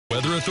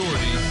Weather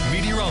Authority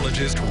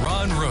meteorologist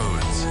Ron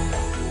Rhodes.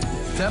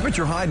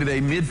 Temperature high today,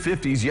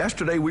 mid-50s.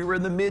 Yesterday, we were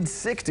in the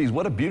mid-60s.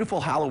 What a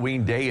beautiful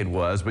Halloween day it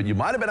was, but you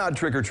might have been out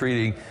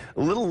trick-or-treating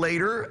a little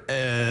later,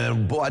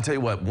 and boy, I tell you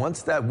what,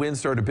 once that wind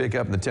started to pick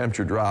up and the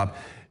temperature dropped,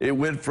 it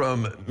went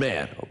from,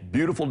 man, a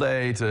beautiful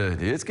day to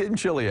it's getting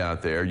chilly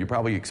out there. You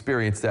probably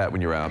experienced that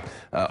when you're out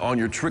on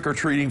your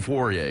trick-or-treating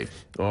foray.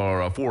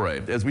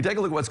 As we take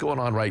a look at what's going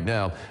on right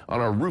now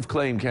on our roof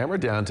claim camera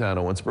downtown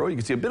Owensboro, you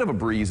can see a bit of a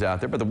breeze out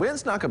there, but the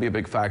wind's not going to be a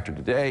big factor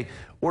today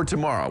or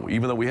tomorrow,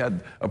 even though we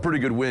had a pretty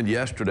good wind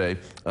yesterday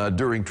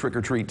during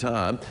trick-or-treat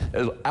time.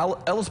 As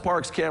Ellis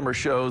Park's camera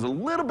shows a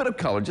little bit of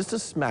color, just a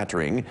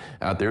smattering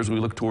out there as we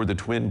look toward the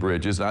Twin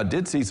Bridges. And I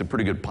did see some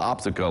pretty good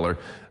pops of color,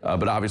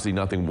 but obviously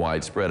nothing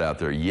widespread out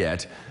there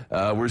yet.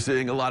 We're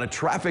seeing a lot of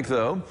traffic,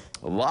 though.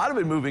 A lot of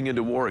it moving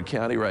into Warwick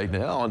County right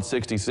now. On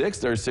 66,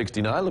 there's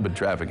 69, a little bit of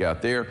traffic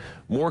out there.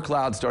 More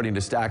clouds starting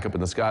to stack up in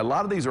the sky. A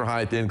lot of these are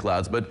high, thin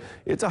clouds, but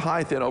it's a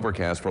high, thin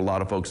overcast for a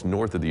lot of folks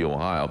north of the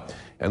Ohio.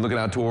 And looking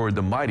out toward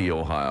the mighty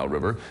Ohio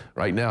River,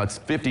 right now it's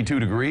 52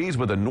 degrees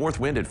with a north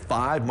wind at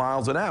 5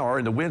 miles an hour,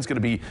 and the wind's going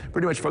to be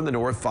pretty much from the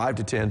north, 5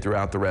 to 10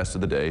 throughout the rest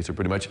of the day. So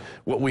pretty much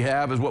what we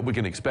have is what we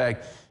can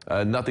expect.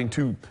 Nothing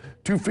too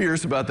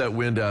fierce about that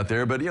wind out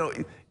there, but you know,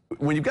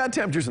 when you've got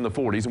temperatures in the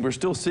 40s, and we're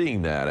still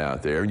seeing that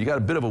out there, and you got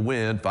a bit of a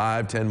wind,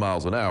 5, 10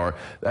 miles an hour,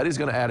 that is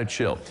going to add a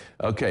chill.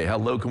 Okay, how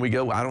low can we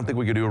go? I don't think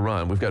we could do a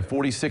run. We've got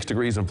 46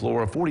 degrees in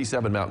Flora,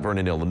 47 Mount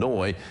Vernon,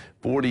 Illinois,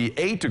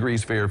 48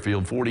 degrees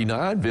Fairfield,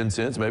 49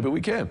 Vincennes, maybe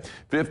we can.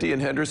 50 in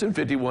Henderson,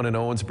 51 in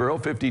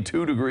Owensboro,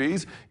 52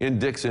 degrees in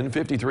Dixon,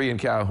 53 in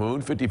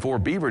Calhoun, 54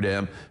 Beaver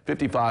Dam,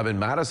 55 in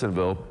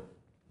Madisonville.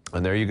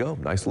 And there you go,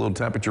 nice little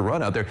temperature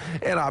run out there.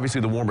 And obviously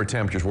the warmer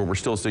temperatures where we're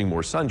still seeing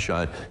more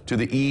sunshine to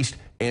the east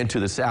and to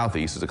the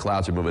southeast as the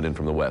clouds are moving in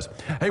from the west.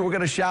 Hey, we're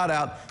going to shout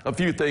out a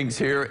few things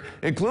here,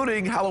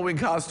 including Halloween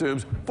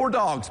costumes for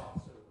dogs.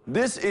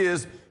 This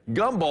is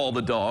Gumball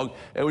the dog,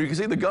 and you can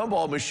see the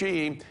Gumball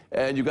machine,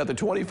 and you've got the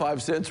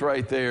 25 cents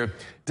right there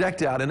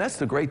decked out. And that's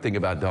the great thing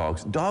about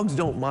dogs. Dogs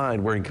don't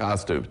mind wearing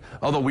costumes,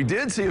 although we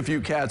did see a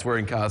few cats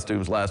wearing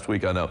costumes last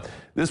week, I know.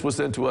 This was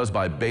sent to us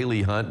by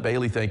Bailey Hunt.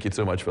 Bailey, thank you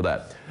so much for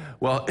that.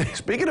 Well,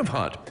 speaking of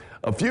hunt,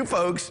 a few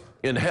folks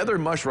in Heather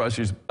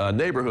Mushrush's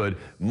neighborhood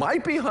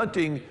might be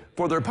hunting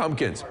for their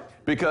pumpkins,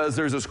 because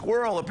there's a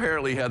squirrel,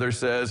 apparently, Heather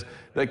says,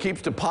 that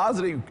keeps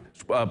depositing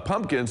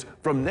pumpkins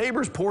from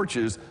neighbors'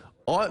 porches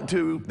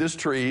onto this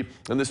tree,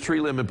 and this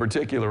tree limb in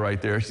particular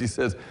right there. She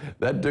says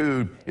that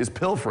dude is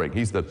pilfering.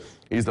 He's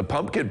the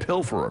pumpkin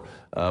pilferer.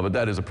 But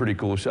that is a pretty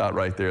cool shot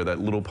right there, that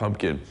little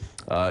pumpkin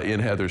in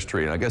Heather's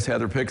tree. And I guess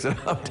Heather picks it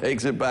up,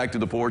 takes it back to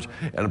the porch,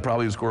 and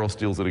probably the squirrel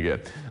steals it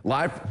again.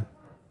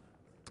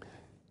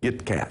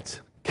 Get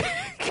cats.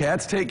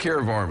 Cats take care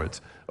of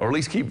varmints, or at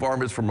least keep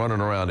varmints from running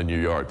around in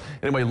your yard.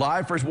 Anyway,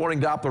 live first warning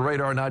Doppler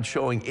radar not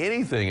showing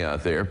anything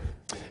out there.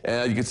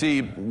 You can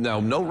see now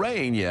no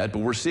rain yet, but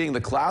we're seeing the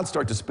clouds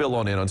start to spill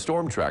on in on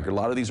Storm Tracker. A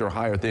lot of these are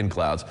higher thin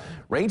clouds.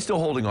 Rain still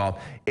holding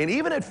off. And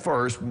even at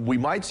first, we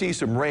might see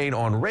some rain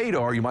on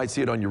radar. You might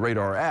see it on your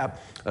radar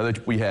app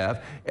that we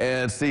have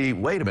and see,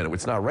 wait a minute,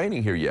 it's not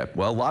raining here yet.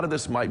 Well, a lot of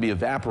this might be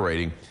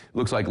evaporating,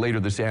 looks like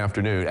later this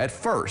afternoon at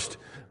first.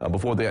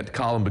 Before that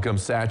column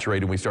becomes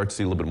saturated and we start to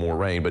see a little bit more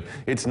rain. But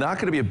it's not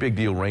going to be a big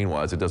deal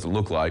rain-wise, it doesn't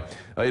look like.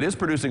 It is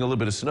producing a little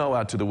bit of snow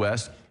out to the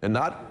west and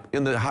not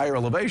in the higher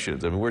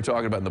elevations. I mean, we're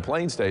talking about in the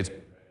plain states,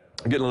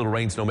 getting a little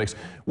rain-snow mix.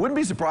 Wouldn't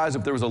be surprised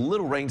if there was a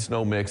little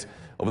rain-snow mix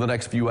over the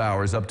next few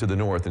hours up to the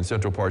north in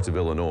central parts of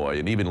Illinois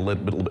and even a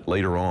little bit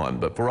later on.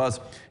 But for us,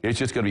 it's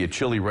just going to be a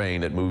chilly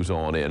rain that moves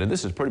on in. And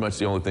this is pretty much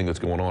the only thing that's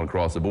going on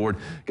across the board.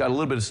 Got a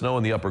little bit of snow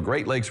in the upper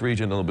Great Lakes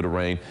region, a little bit of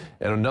rain,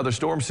 and another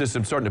storm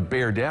system starting to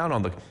bear down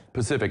on the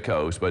Pacific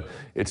coast, but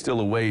it's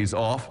still a ways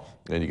off.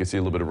 And you can see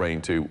a little bit of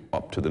rain, too,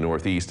 up to the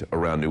northeast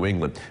around New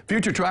England.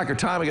 Future tracker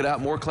timing it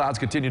out. More clouds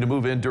continue to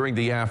move in during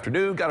the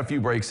afternoon. Got a few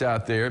breaks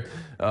out there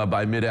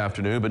by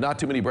mid-afternoon, but not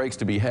too many breaks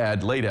to be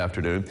had late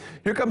afternoon.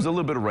 Here comes a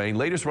little bit of rain.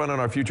 Latest run on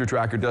our future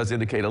tracker does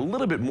indicate a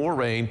little bit more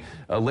rain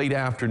late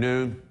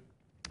afternoon.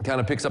 Kind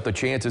of picks up the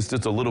chances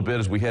just a little bit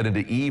as we head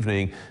into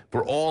evening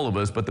for all of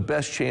us, but the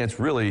best chance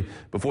really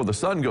before the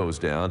sun goes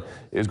down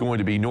is going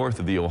to be north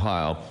of the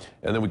Ohio.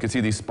 And then we can see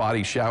these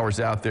spotty showers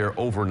out there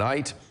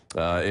overnight.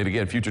 And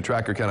again, future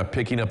tracker kind of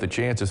picking up the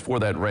chances for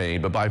that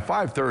rain. But by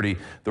 5:30,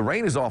 the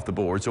rain is off the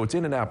board, so it's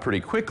in and out pretty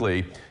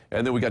quickly.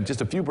 And then we got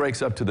just a few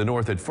breaks up to the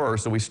north at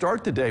first. So we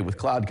start the day with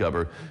cloud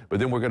cover, but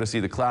then we're going to see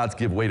the clouds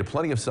give way to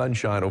plenty of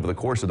sunshine over the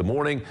course of the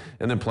morning,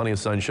 and then plenty of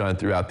sunshine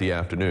throughout the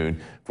afternoon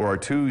for our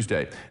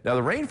Tuesday. Now,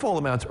 the rainfall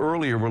amounts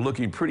earlier were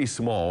looking pretty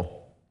small.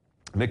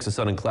 Mix of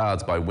sun and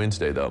clouds by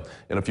Wednesday, though,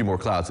 and a few more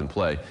clouds in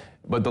play.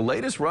 But the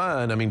latest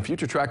run, I mean,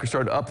 future trackers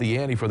started to up the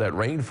ante for that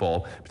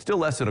rainfall, but still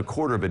less than a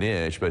quarter of an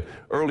inch. But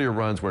earlier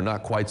runs were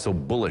not quite so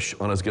bullish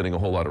on us getting a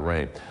whole lot of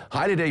rain.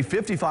 High today,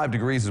 55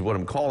 degrees is what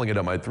I'm calling it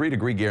on my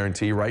 3-degree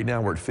guarantee. Right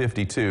now we're at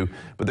 52,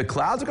 but the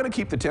clouds are going to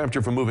keep the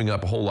temperature from moving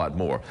up a whole lot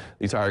more.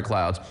 These higher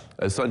clouds,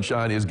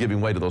 sunshine is giving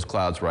way to those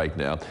clouds right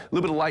now. A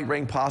little bit of light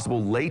rain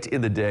possible late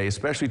in the day,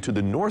 especially to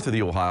the north of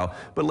the Ohio.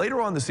 But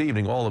later on this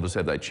evening, all of us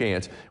have that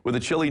chance with a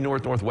chilly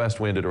north-northwest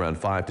wind at around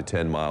 5 to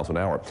 10 miles an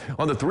hour.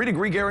 On the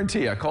 3-degree guarantee,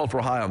 I called for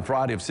a high on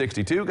Friday of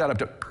 62, got up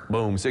to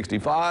boom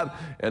 65,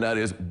 and that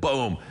is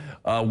boom.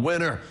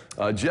 Winner,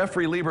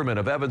 Jeffrey Lieberman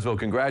of Evansville,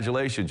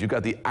 congratulations. You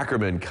got the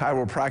Ackerman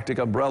Chiropractic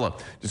Umbrella.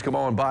 Just come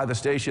on by the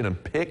station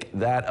and pick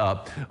that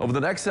up. Over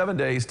the next 7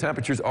 days,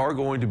 temperatures are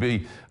going to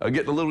be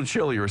getting a little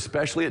chillier,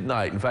 especially at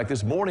night. In fact,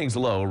 this morning's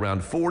low,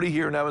 around 40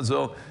 here in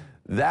Evansville.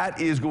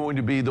 That is going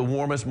to be the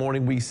warmest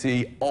morning we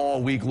see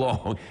all week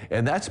long,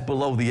 and that's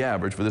below the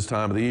average for this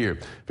time of the year.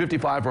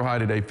 55 for high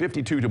today,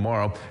 52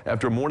 tomorrow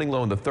after a morning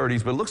low in the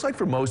 30s, but it looks like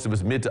for most of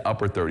us mid to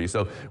upper 30s.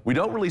 So we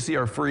don't really see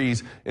our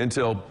freeze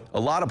until a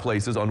lot of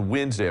places on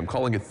Wednesday. I'm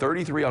calling it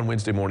 33 on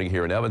Wednesday morning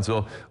here in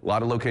Evansville. A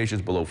lot of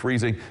locations below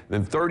freezing.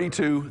 Then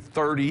 32,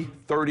 30,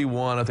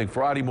 31. I think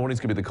Friday morning's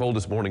going to be the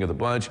coldest morning of the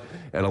bunch,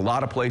 and a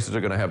lot of places are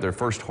going to have their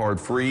first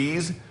hard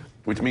freeze,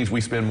 which means we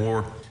spend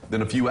more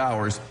than a few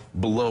hours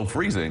below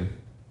freezing,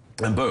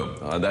 and boom,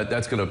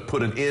 that's going to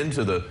put an end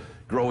to the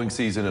growing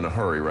season in a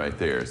hurry right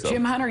there. So.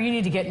 Jim Hunter, you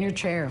need to get in your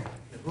chair.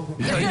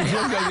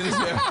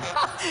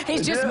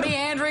 He's just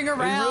meandering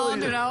around,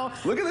 really you know.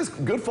 Look at this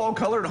good fall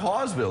color in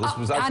Hawesville. This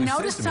was actually I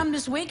noticed some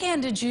this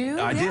weekend, did you?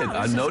 I did.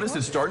 I noticed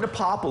it's starting to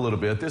pop a little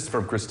bit. This is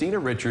from Christina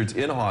Richards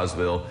in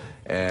Hawesville,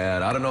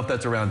 and I don't know if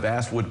that's around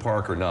Basswood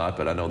Park or not,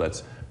 but I know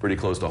that's pretty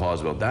close to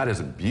Hawesville. That is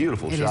a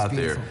beautiful shot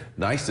there.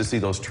 Nice to see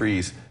those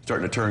trees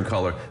starting to turn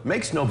color.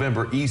 Makes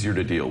November easier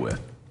to deal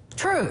with.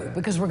 True,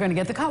 because we're going to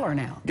get the color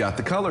now. Got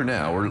the color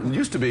now. Or it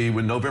used to be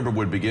when November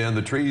would begin,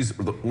 the trees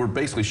were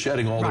basically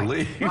shedding all their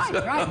leaves.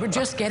 Right. We're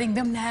just getting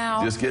them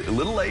now. Just getting a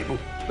little late, but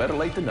better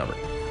late than never.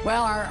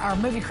 Well, our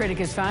movie critic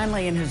is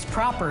finally in his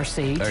proper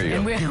seat. There you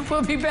and go.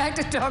 we'll be back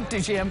to talk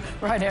to Jim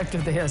right after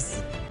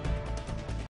this.